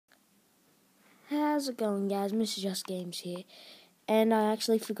How's it going, guys? Mr. Just Games here, and I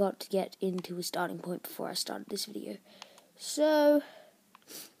actually forgot to get into a starting point before I started this video. So,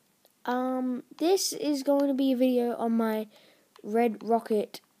 this is going to be a video on my Red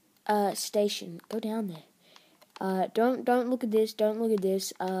Rocket station. Go down there. Don't look at this. Don't look at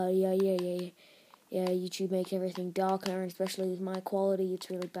this. Yeah. YouTube makes everything darker, especially with my quality. It's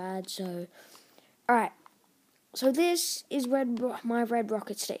really bad. So, all right. So this is my Red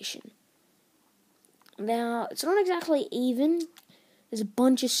Rocket station. Now, it's not exactly even. There's a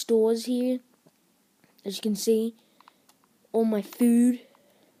bunch of stores here, as you can see. All my food.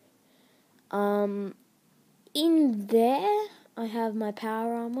 In there, I have my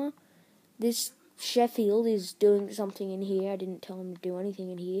power armor. This Sheffield is doing something in here. I didn't tell him to do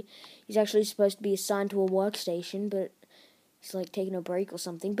anything in here. He's actually supposed to be assigned to a workstation, but he's like taking a break or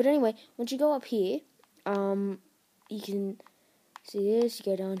something. But anyway, once you go up here, you can see this. You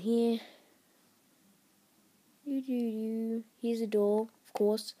go down here. Here's a door, of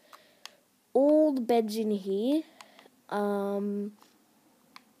course. All the beds in here. Damn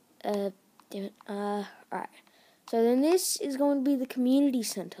it. Alright. So then this is going to be the community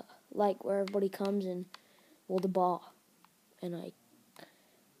center, like where everybody comes in, or the bar. And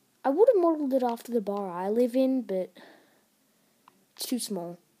I would have modeled it after the bar I live in, but it's too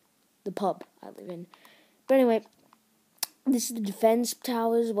small. The pub I live in. But anyway, this is the defense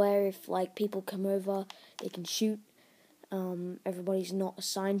towers where if like people come over, they can shoot. Everybody's not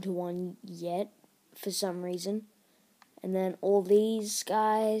assigned to one yet for some reason. And then all these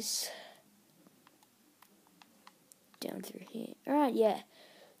guys down through here. Alright, yeah.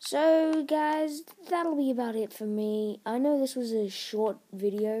 So guys, that'll be about it for me. I know this was a short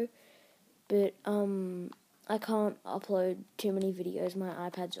video, but I can't upload too many videos. My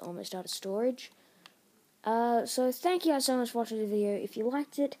iPad's almost out of storage. So thank you guys so much for watching the video. If you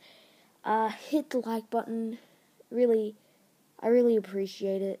liked it, hit the like button. I really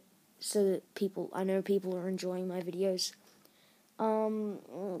appreciate it, so that I know people are enjoying my videos.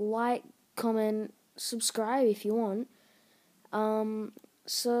 Like, comment, subscribe if you want.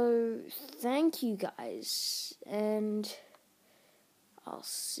 So thank you guys, and I'll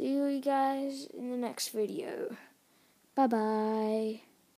see you guys in the next video. Bye bye.